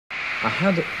I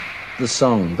had the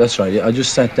song, that's right. I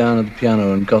just sat down at the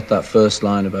piano and got that first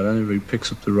line about anybody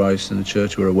picks up the rice in a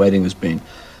church where a wedding has been.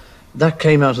 That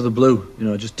came out of the blue, you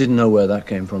know, I just didn't know where that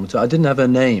came from. I didn't have a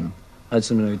name. I had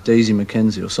something like Daisy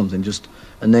Mackenzie or something, just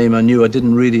a name I knew I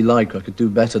didn't really like, I could do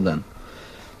better than.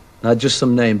 I had just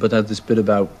some name, but I had this bit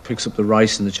about picks up the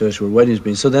rice in the church where a wedding's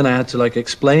been. So then I had to, like,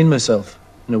 explain myself.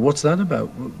 You know, what's that about?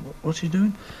 What's she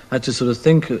doing? I had to sort of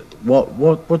think,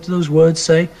 what do those words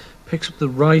say? Picks up the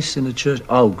rice in the church.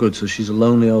 Oh, good, so she's a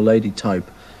lonely old lady type.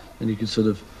 And you could sort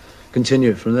of continue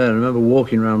it from there. I remember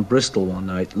walking around Bristol one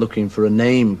night looking for a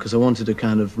name, because I wanted a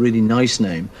kind of really nice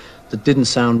name that didn't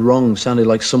sound wrong, sounded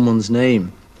like someone's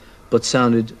name, but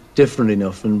sounded different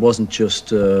enough and wasn't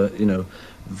just, you know,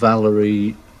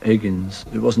 Valerie Higgins.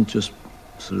 It wasn't just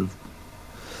sort of,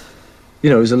 you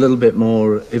know, it was a little bit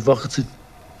more evocative.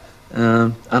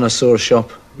 And I saw a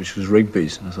shop which was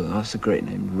Rigby's, and I thought, oh, that's a great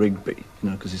name, Rigby, you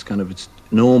know, because it's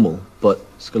normal, but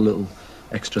it's got a little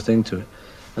extra thing to it.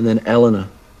 And then Eleanor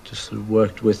just sort of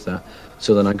worked with that.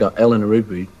 So then I got Eleanor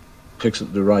Rigby picks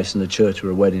up the rice in the church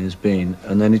where a wedding has been,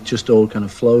 and then it just all kind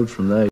of flowed from there.